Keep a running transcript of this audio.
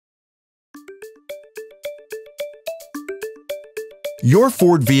Your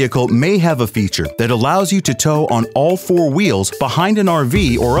Ford vehicle may have a feature that allows you to tow on all four wheels behind an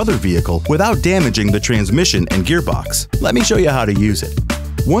RV or other vehicle without damaging the transmission and gearbox. Let me show you how to use it.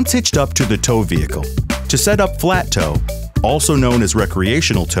 Once hitched up to the tow vehicle, to set up flat tow, also known as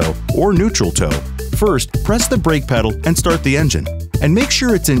recreational tow or neutral tow, first press the brake pedal and start the engine, and make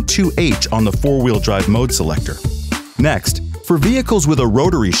sure it's in 2H on the four-wheel drive mode selector. Next, for vehicles with a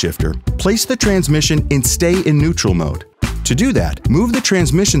rotary shifter, place the transmission in stay in neutral mode. To do that, move the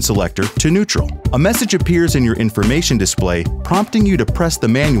transmission selector to neutral. A message appears in your information display prompting you to press the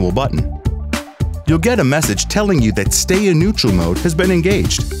manual button. You'll get a message telling you that stay in neutral mode has been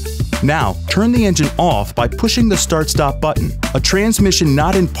engaged. Now, turn the engine off by pushing the start-stop button. A transmission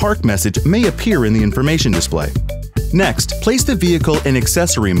not in park message may appear in the information display. Next, place the vehicle in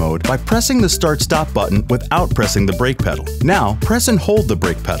accessory mode by pressing the start-stop button without pressing the brake pedal. Now, press and hold the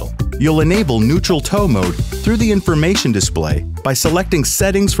brake pedal. You'll enable neutral tow mode through the information display by selecting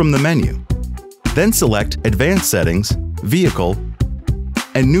Settings from the menu. Then select Advanced Settings, Vehicle,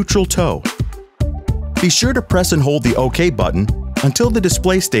 and Neutral Tow. Be sure to press and hold the OK button until the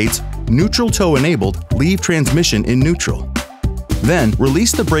display states Neutral Tow enabled, leave transmission in neutral. Then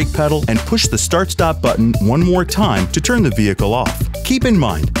release the brake pedal and push the start-stop button one more time to turn the vehicle off. Keep in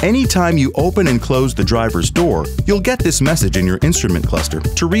mind, anytime you open and close the driver's door, you'll get this message in your instrument cluster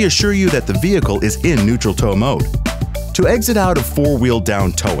to reassure you that the vehicle is in neutral tow mode. To exit out of four-wheel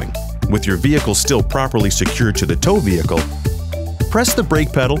down towing, with your vehicle still properly secured to the tow vehicle, press the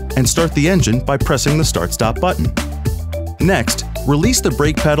brake pedal and start the engine by pressing the start-stop button. Next, release the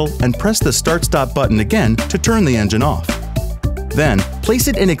brake pedal and press the start-stop button again to turn the engine off. Then, place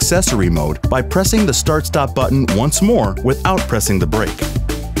it in accessory mode by pressing the start-stop button once more without pressing the brake.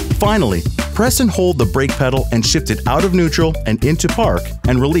 Finally, press and hold the brake pedal and shift it out of neutral and into park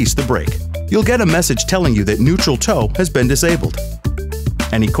and release the brake. You'll get a message telling you that neutral tow has been disabled.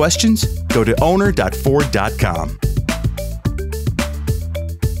 Any questions? Go to owner.ford.com.